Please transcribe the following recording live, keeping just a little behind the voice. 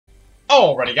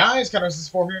Alrighty guys,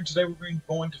 Thx For here, and today we're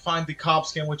going to find the COBB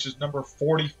skin, which is number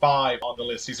 45 on the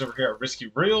list. He's over here at Risky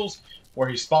Reels, where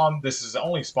he spawned. This is the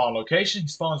only spawn location. He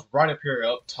spawns right up here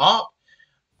up top.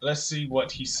 Let's see what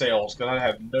he sells, because I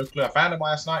have no clue. I found him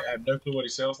last night. I have no clue what he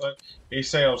sells though. He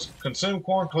sells consume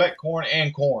corn, collect corn,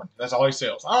 and corn. That's all he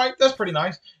sells. Alright, that's pretty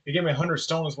nice. He gave me 100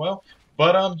 stone as well.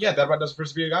 But yeah, that about does it for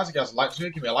this video, guys. If you guys like this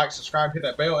video, give me a like, subscribe, hit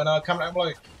that bell, and comment down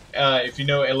below if you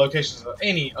know locations of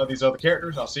any of these other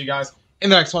characters. I'll see you guys in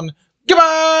the next one.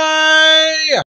 Goodbye!